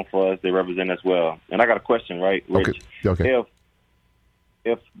bring it home for us. They represent us well. And I got a question, right, Rich? Okay.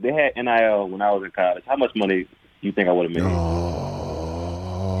 If they had NIL when I was in college, how much money do you think I would have made?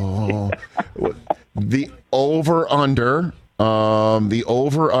 Oh. The over-under.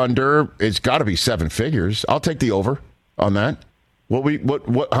 It's got to be 7 figures. I'll take the over on that.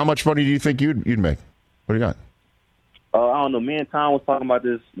 How much money do you think you'd make? What do you got? I don't know. Me and Tom was talking about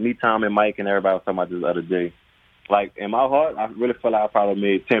this. Me, Tom, and Mike, and everybody was talking about this the other day. Like, in my heart, I really feel like I probably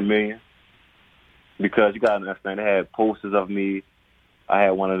made $10 million, because you got to understand, they had posters of me. I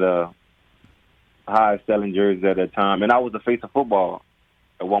had one of the highest selling jerseys at that time, and I was the face of football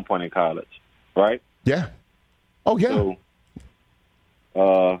at one point in college, right? Yeah. Oh, yeah.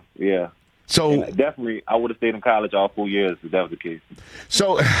 So, yeah. So and definitely, I would have stayed in college all 4 years if that was the case.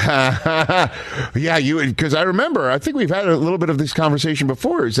 So, because I remember, I think we've had a little bit of this conversation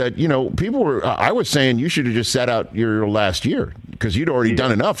before. Is that people were? I was saying you should have just sat out your last year, because you'd already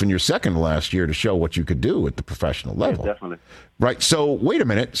done enough in your second last year to show what you could do at the professional level. Yeah, definitely. Right. So wait a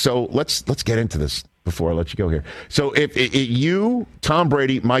minute. So let's get into this before I let you go here. So if you, Tom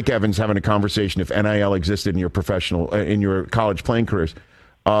Brady, Mike Evans having a conversation, if NIL existed in your in your college playing careers.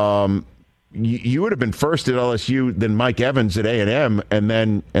 You would have been first at LSU, then Mike Evans at A&M, and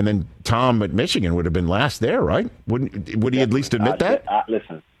then Tom at Michigan would have been last there, right? Would he at least admit that?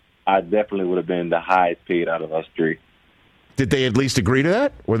 Listen, I definitely would have been the highest paid out of us three. Did they at least agree to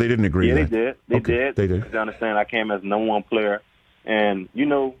that, or they didn't agree to that? Yeah, they did. They did. You understand, I came as #1 player, and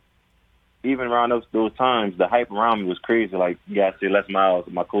even around those times, the hype around me was crazy. Like, you guys say Les Miles,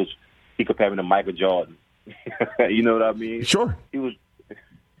 my coach, he compared me to Michael Jordan. You know what I mean? Sure. He was.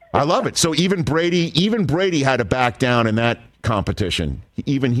 I love it. So even Brady had to back down in that competition.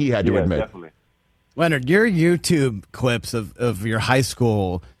 Even he had to admit. Definitely. Leonard, your YouTube clips of your high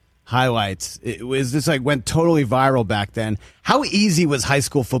school highlights, it was just like went totally viral back then. How easy was high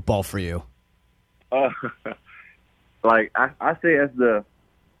school football for you? Like I say,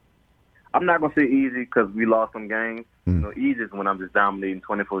 I'm not gonna say easy because we lost some games. You know, easy is when I'm just dominating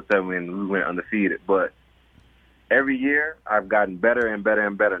 24/7 and we went undefeated. But every year I've gotten better and better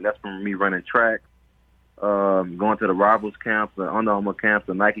and better. And that's from me running track, going to the Rivals camps, the Under Armour camps,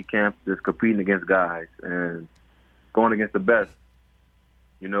 the Nike camps, just competing against guys and going against the best.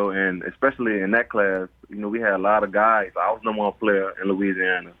 You know, and especially in that class, you know, we had a lot of guys. I was number one player in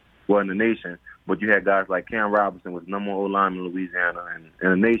Louisiana, well, in the nation. But you had guys like Cam Robinson was number one O-lineman in Louisiana and in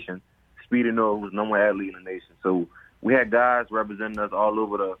the nation. Speedy Noah was number one athlete in the nation. So we had guys representing us all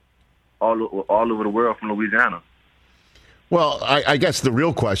over the world from Louisiana. Well, I guess the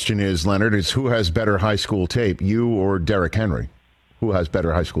real question is, Leonard, is who has better high school tape, you or Derrick Henry? Who has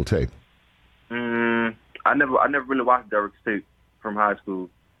better high school tape? I never really watched Derrick's tape from high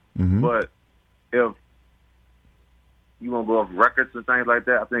school. But if you want to go off records and things like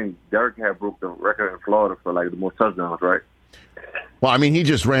that, I think Derrick had broke the record in Florida for like the most touchdowns, right? Well, I mean, he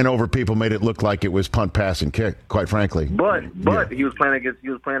just ran over people, made it look like it was punt, pass, and kick. Quite frankly, but he was playing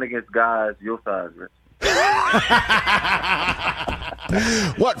against guys your size, Rich.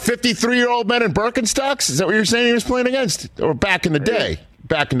 What, 53-year-old men in Birkenstocks? Is that what you're saying he was playing against? Or back in the day?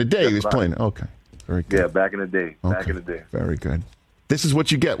 Back in the day, he was playing. Okay, very good. Yeah, back in the day. Okay. Back in the day. Very good. This is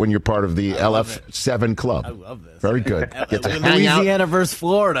what you get when you're part of the LF7 club. I love this. Very good. Get to hang out. Louisiana versus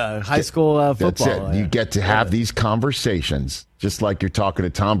Florida high school football. That's it. You get to have these conversations, just like you're talking to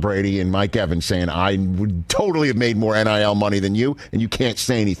Tom Brady and Mike Evans saying, I would totally have made more NIL money than you, and you can't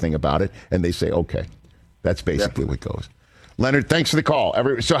say anything about it. And they say, okay. That's basically what goes. Leonard, thanks for the call.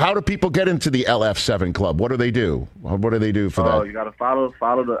 So how do people get into the LF7 club? What do they do? What do they do for that? You got to follow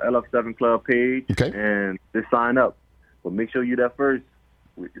the LF7 club page and just sign up. But make sure you're there first.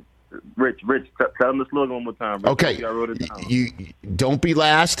 Rich, tell them the slogan one more time. Rich. Okay. I wrote it down. You don't be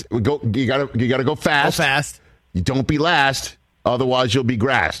last. You gotta go fast. Go fast. You don't be last, otherwise you'll be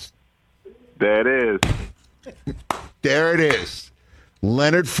grassed. There it is. There it is.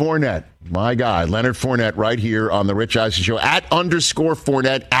 Leonard Fournette, my guy, Leonard Fournette, right here on the Rich Eisen Show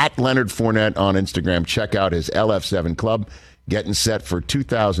 @_Fournette @Leonard Fournette on Instagram. Check out his LF7 club, getting set for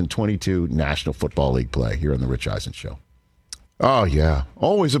 2022 National Football League play here on the Rich Eisen Show. Oh yeah,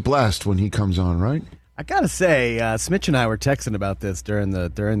 always a blast when he comes on, right? I gotta say, Smitch and I were texting about this during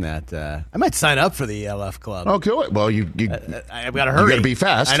that. I might sign up for the LF club. Okay, well I've got to hurry. You gotta be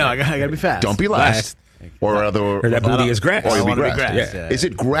fast. I know. I gotta be fast. Don't be last. Or that booty is grass. Or you'll be grass. grass. Yeah. Is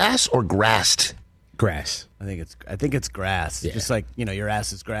it grass or grassed? Grass. I think it's grass. Yeah. Just like, your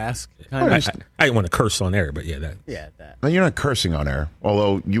ass is grass. Kind of. I didn't want to curse on air, but that. Yeah, that. No, you're not cursing on air.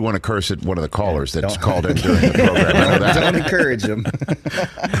 Although you want to curse at one of the callers that's called in during the program. I know that. Don't encourage him.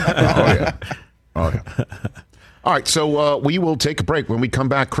 Oh yeah. All right, so we will take a break. When we come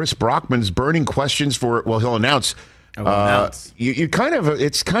back, Chris Brockman's burning questions for. Well, he'll announce. You kind of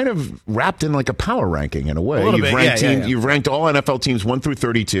it's kind of wrapped in like a power ranking in a way. You've ranked all NFL teams 1 through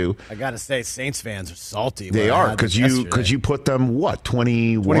 32. I gotta say, Saints fans are salty. They are because you put them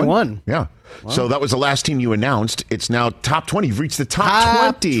 21. Yeah. Wow. So that was the last team you announced. It's now top 20. You've reached the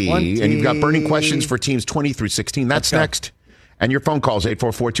top 20. And you've got burning questions for teams 20 through 16. That's next. And your phone calls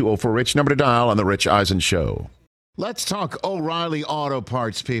 844-204-RICH. Number to dial on the Rich Eisen Show. Let's talk O'Reilly Auto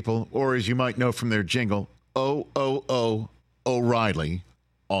Parts, people, or as you might know from their jingle, O'Reilly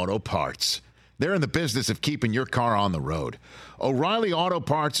Auto Parts. They're in the business of keeping your car on the road. O'Reilly Auto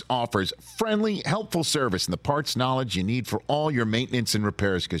Parts offers friendly, helpful service and the parts knowledge you need for all your maintenance and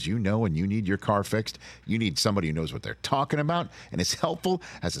repairs, because when you need your car fixed, you need somebody who knows what they're talking about and is helpful,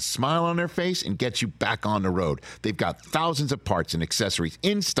 has a smile on their face, and gets you back on the road. They've got thousands of parts and accessories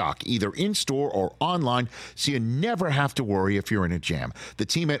in stock, either in-store or online, so you never have to worry if you're in a jam. The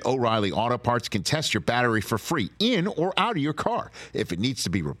team at O'Reilly Auto Parts can test your battery for free in or out of your car. If it needs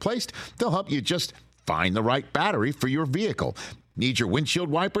to be replaced, they'll help you just find the right battery for your vehicle. Need your windshield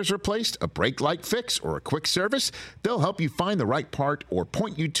wipers replaced, a brake light fix, or a quick service? They'll help you find the right part or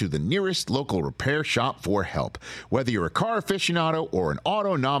point you to the nearest local repair shop for help. Whether you're a car aficionado or an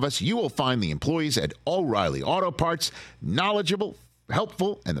auto novice, you will find the employees at O'Reilly Auto Parts knowledgeable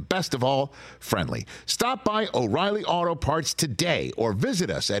helpful, and the best of all, friendly. Stop by O'Reilly Auto Parts today or visit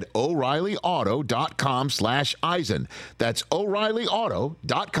us at O'ReillyAuto.com/Eisen. That's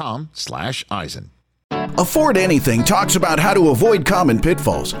O'ReillyAuto.com/Eisen. Afford Anything talks about how to avoid common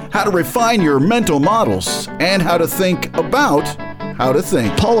pitfalls, how to refine your mental models, and how to think about how to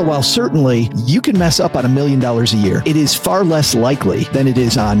think. Paula, while certainly you can mess up on $1 million a year, it is far less likely than it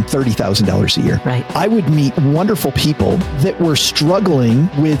is on $30,000 a year. Right. I would meet wonderful people that were struggling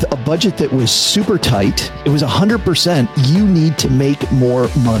with a budget that was super tight. It was 100%. You need to make more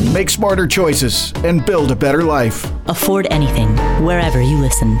money. Make smarter choices and build a better life. Afford Anything, wherever you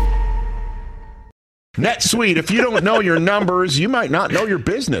listen. NetSuite, if you don't know your numbers, you might not know your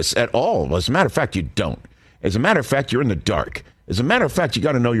business at all. As a matter of fact, you don't. As a matter of fact, you're in the dark. As a matter of fact, you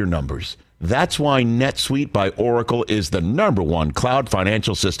got to know your numbers. That's why NetSuite by Oracle is the #1 cloud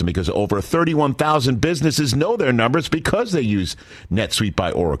financial system, because over 31,000 businesses know their numbers because they use NetSuite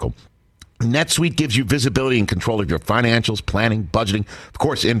by Oracle. NetSuite gives you visibility and control of your financials, planning, budgeting, of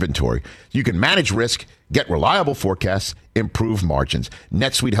course, inventory. You can manage risk, get reliable forecasts, improve margins.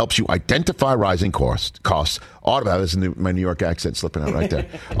 NetSuite helps you identify rising costs. This is my New York accent slipping out right there.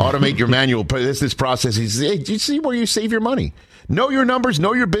 Automate your manual business processes. Hey, do you see where you save your money? Know your numbers,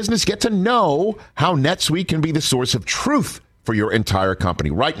 know your business. Get to know how NetSuite can be the source of truth for your entire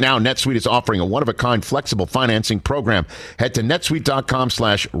company. Right now, NetSuite is offering a one-of-a-kind flexible financing program. Head to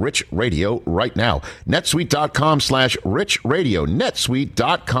netsuite.com/richradio right now. netsuite.com/richradio.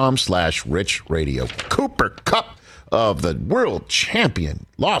 netsuite.com/richradio. Cooper Cup of the world champion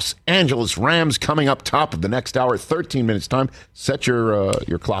Los Angeles Rams coming up top of the next hour, 13 minutes time. Set your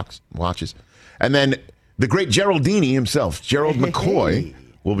clocks, watches. And then the great Geraldini himself, Gerald McCoy,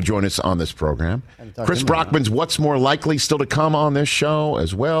 will join us on this program. Chris Brockman's What's More Likely still to come on this show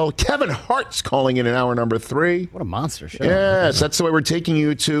as well. Kevin Hart's calling in hour number 3. What a monster show. Yes, that's the way we're taking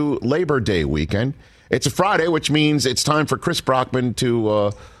you to Labor Day weekend. It's a Friday, which means it's time for Chris Brockman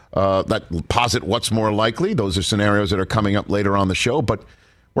to posit What's More Likely. Those are scenarios that are coming up later on the show, but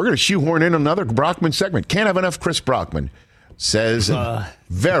we're going to shoehorn in another Brockman segment. Can't have enough Chris Brockman. Says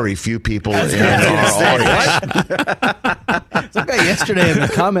very few people in our audience. Some guy yesterday in the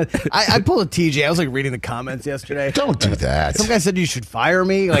comments, I pulled a TJ. I was like reading the comments yesterday. Don't do that. Some guy said you should fire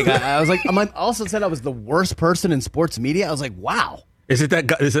me. Like I was like, also said I was the worst person in sports media. I was like, wow. Is it that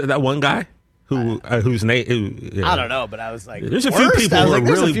guy? Is it that one guy whose name? I don't know, but I was like, there's a few people.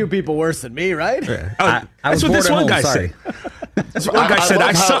 There's a few people worse than me, right? Yeah. That's what this one guy said. This one guy said,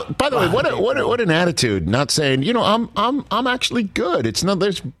 "I saw." By the way, what an attitude! Not saying, I'm actually good. It's not.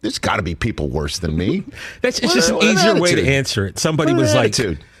 There's got to be people worse than me. It's just an easier way to answer it.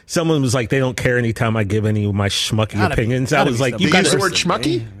 Someone was like, they don't care anytime I give any of my schmucky opinions. I was like, you got the word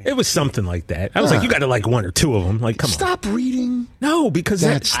schmucky? It was something like that. I was like, you got to like one or two of them. Like, come on, stop reading. No, because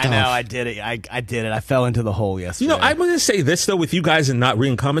that stuff. I know, I did it. I did it. I fell into the hole yesterday. I'm going to say this though, with you guys and not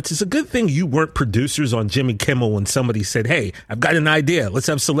reading comments, it's a good thing you weren't producers on Jimmy Kimmel when somebody said, "Hey, I've got an idea. Let's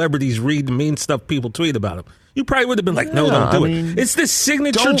have celebrities read the mean stuff people tweet about them." You probably would have been like, "No, don't do it." It's this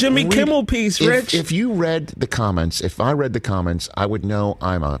signature Jimmy Kimmel piece, Rich. If you read the comments, if I read the comments, I would know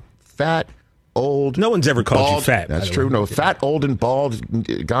I'm a fat, old. No one's ever called bald, you fat. That's true. No, fat, old, and bald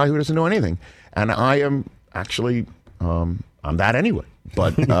guy who doesn't know anything. And I am actually, I'm that anyway.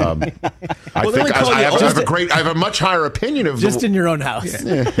 But I have a much higher opinion of just in your own house.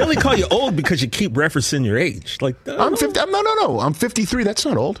 Yeah. They only call you old because you keep referencing your age. Like I'm 50. No. I'm 53. That's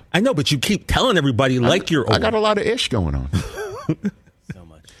not old. I know, but you keep telling everybody you're old. I got a lot of ish going on. So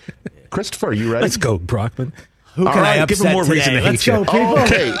much. Yeah. Christopher, are you ready? Let's go, Brockman. Who can I upset give him more today? reason to Let's hate go, you. people.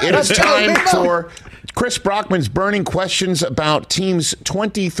 Okay, it is time for Chris Brockman's burning questions about teams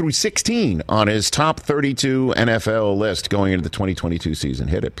 20 through 16 on his top 32 NFL list going into the 2022 season.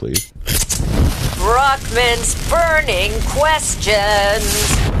 Hit it, please. Brockman's burning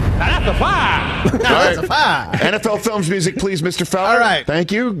questions. That's a fire. That's a fire. NFL Films music, please, Mr. Feller. All right.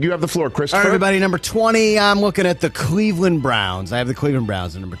 Thank you. You have the floor, Christopher. All right, everybody, number 20, I'm looking at the Cleveland Browns. I have the Cleveland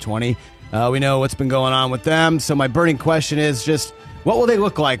Browns at number 20. We know what's been going on with them. So my burning question is just, what will they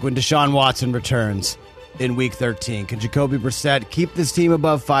look like when Deshaun Watson returns in Week 13? Can Jacoby Brissett keep this team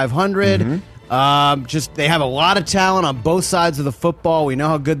above 500? Mm-hmm. They have a lot of talent on both sides of the football. We know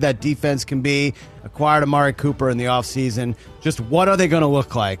how good that defense can be. Acquired Amari Cooper in the offseason. Just what are they going to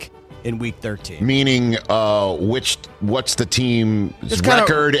look like in Week 13? Meaning, what's the team's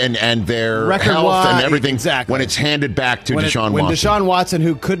record and their health and everything when it's handed back to Deshaun Watson? When Deshaun Watson,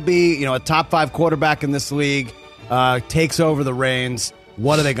 who could be a top 5 quarterback in this league, takes over the reins,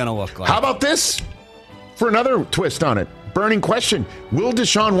 what are they going to look like? How about this? For another twist on it, burning question: will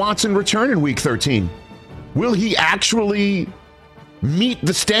Deshaun Watson return in Week 13? Will he actually meet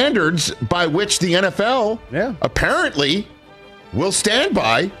the standards by which the NFL apparently will stand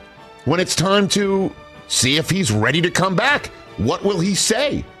by when it's time to see if he's ready to come back. What will he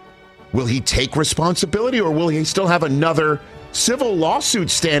say? Will he take responsibility, or will he still have another civil lawsuit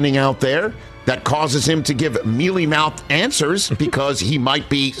standing out there that causes him to give mealy-mouthed answers because he might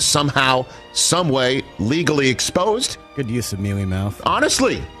be somehow, some way, legally exposed? Good use of mealy-mouth.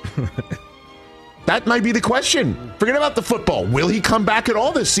 Honestly. That might be the question. Forget about the football. Will he come back at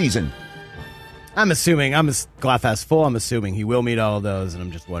all this season? I'm assuming. I'm glass half full. I'm assuming he will meet all of those, and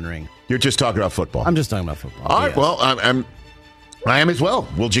I'm just wondering. You're just talking about football. I'm just talking about football. All right, well, I am as well.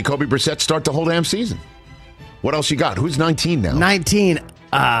 Will Jacoby Brissett start the whole damn season? What else you got? Who's 19 now? 19.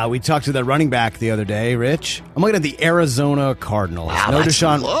 We talked to the running back the other day, Rich. I'm looking at the Arizona Cardinals. Wow, no that's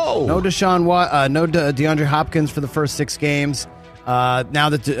low. No DeAndre Hopkins for the first 6 games. Now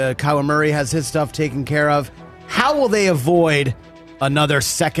that Kyler Murray has his stuff taken care of, how will they avoid another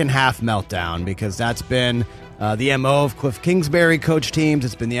second half meltdown? Because that's been the MO of Cliff Kingsbury coach teams.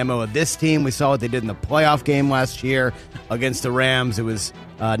 It's been the MO of this team. We saw what they did in the playoff game last year against the Rams. It was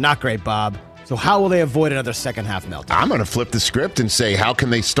not great, Bob. So how will they avoid another second half meltdown? I'm going to flip the script and say, how can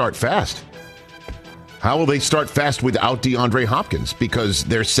they start fast? How will they start fast without DeAndre Hopkins? Because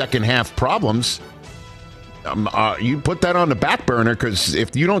their second half problems, you put that on the back burner, because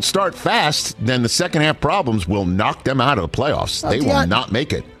if you don't start fast, then the second half problems will knock them out of the playoffs. They will not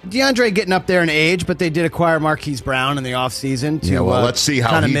make it. DeAndre getting up there in age, but they did acquire Marquise Brown in the offseason to let's see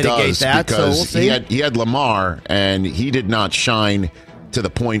how he does, that. Because so we'll he had Lamar, and he did not shine to the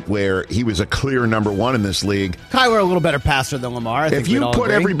point where he was a clear number one in this league. Kyler a little better passer than Lamar. If you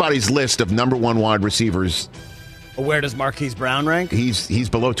put everybody's list of number one wide receivers, where does Marquise Brown rank? He's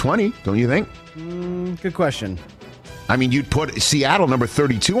below 20, don't you think? Good question. I mean, you'd put Seattle number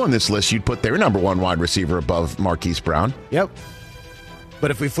 32 on this list. You'd put their number one wide receiver above Marquise Brown. Yep. But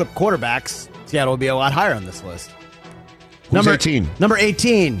if we flip quarterbacks, Seattle would be a lot higher on this list. Who's 18? Number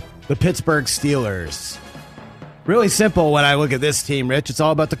 18, the Pittsburgh Steelers. Really simple when I look at this team, Rich. It's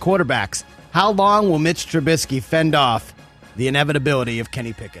all about the quarterbacks. How long will Mitch Trubisky fend off the inevitability of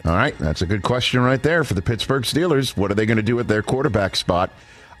Kenny Pickett? All right, that's a good question right there for the Pittsburgh Steelers. What are they going to do at their quarterback spot?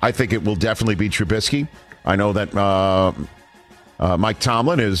 I think it will definitely be Trubisky. I know that Mike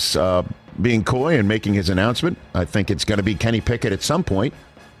Tomlin is being coy and making his announcement. I think it's going to be Kenny Pickett at some point.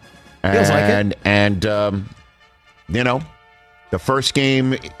 Feels like it. And the first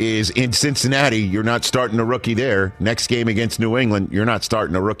game is in Cincinnati. You're not starting a rookie there. Next game against New England, you're not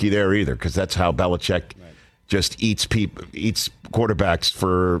starting a rookie there either, because that's how Belichick just eats quarterbacks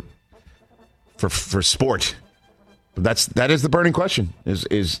for sport. That is the burning question.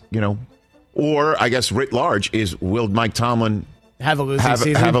 Or I guess writ large is, will Mike Tomlin have a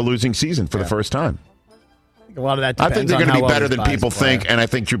losing season for the first time? A lot of that I depends think they're on going to how be better well than people think, and I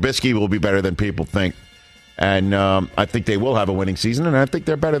think Trubisky will be better than people think. And I think they will have a winning season, and I think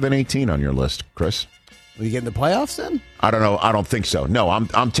they're better than 18 on your list, Chris. Will you get in the playoffs then? I don't know. I don't think so. No,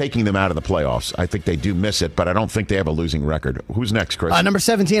 I'm taking them out of the playoffs. I think they do miss it, but I don't think they have a losing record. Who's next, Chris? Number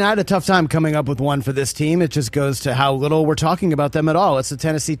 17, I had a tough time coming up with one for this team. It just goes to how little we're talking about them at all. It's the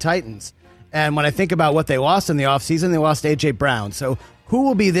Tennessee Titans. And when I think about what they lost in the offseason, they lost A.J. Brown. So who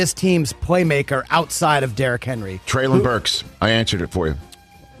will be this team's playmaker outside of Derrick Henry? Traylon Burks. I answered it for you.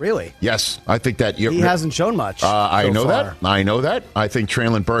 Really? Yes. I think that he hasn't shown much. I know far. that. I know that. I think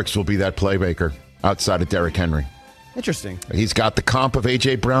Traylon Burks will be that playmaker outside of Derrick Henry. Interesting. He's got the comp of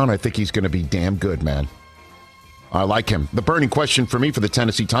A.J. Brown. I think he's going to be damn good, man. I like him. The burning question for me for the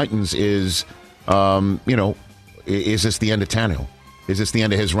Tennessee Titans is, is this the end of Tannehill? Is this the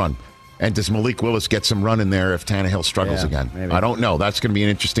end of his run? And does Malik Willis get some run in there if Tannehill struggles again? Maybe. I don't know. That's going to be an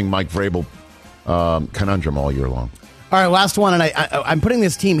interesting Mike Vrabel conundrum all year long. All right, last one, and I'm putting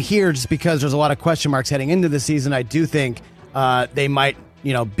this team here just because there's a lot of question marks heading into the season. I do think they might,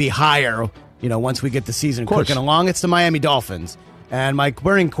 be higher, once we get the season cooking along. It's the Miami Dolphins. And my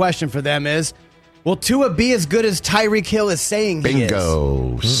burning question for them is, will Tua be as good as Tyreek Hill is saying he is?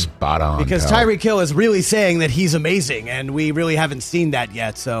 Bingo. Spot on. Because Tyreek Hill is really saying that he's amazing, and we really haven't seen that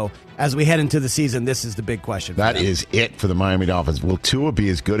yet. So as we head into the season, this is the big question. That is it for the Miami Dolphins. Will Tua be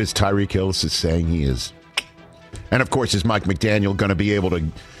as good as Tyreek Hill is saying he is? And, of course, is Mike McDaniel going to be able to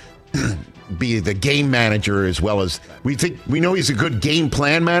be the game manager as well as we know he's a good game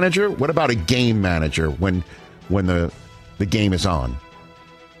plan manager? What about a game manager when the game is on?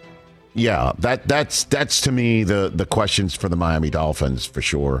 Yeah, that's to me the questions for the Miami Dolphins for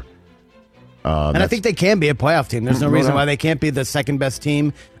sure. And I think they can be a playoff team. There's no reason why they can't be the second best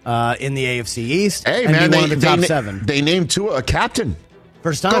team in the AFC East. Hey, and man, be one of the top 7. They named Tua a captain.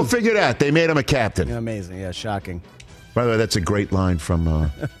 First time. Go figure that. They made him a captain. Yeah, amazing. Yeah, shocking. By the way, that's a great line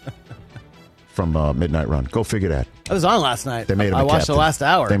from Midnight Run. Go figure that. I was on last night. They made him I watched captain. the last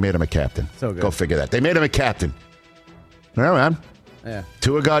hour. They made him a captain. So good. Go figure that. They made him a captain. All right, man. Yeah.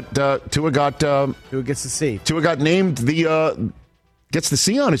 Tua gets the C. Tua got named gets the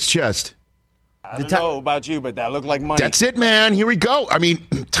C on his chest. I don't know about you, but that looked like money. That's it, man. Here we go. I mean,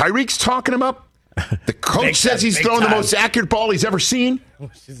 Tyreek's talking him up. The coach says he's thrown the most accurate ball he's ever seen.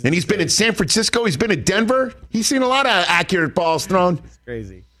 And he's been in San Francisco. He's been in Denver. He's seen a lot of accurate balls thrown. It's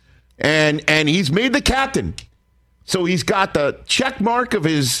crazy. And he's made the captain. So he's got the check mark of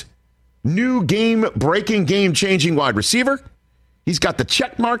his new game-breaking, game-changing wide receiver. He's got the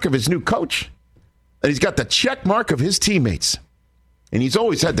check mark of his new coach. And he's got the check mark of his teammates. And he's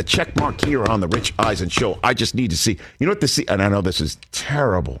always had the check mark here on the Rich Eisen show. I just need to see. You know what the C, and I know this is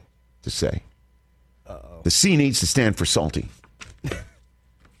terrible to say. The C needs to stand for salty.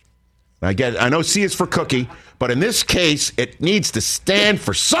 I know C is for cookie, but in this case, it needs to stand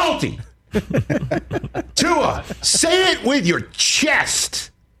for salty. Tua, say it with your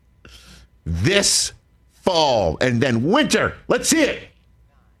chest. This fall and then winter. Let's see it.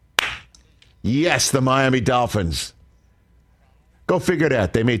 Yes, the Miami Dolphins. Go figure it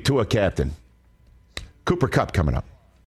out. They made Tua captain. Cooper Kupp coming up.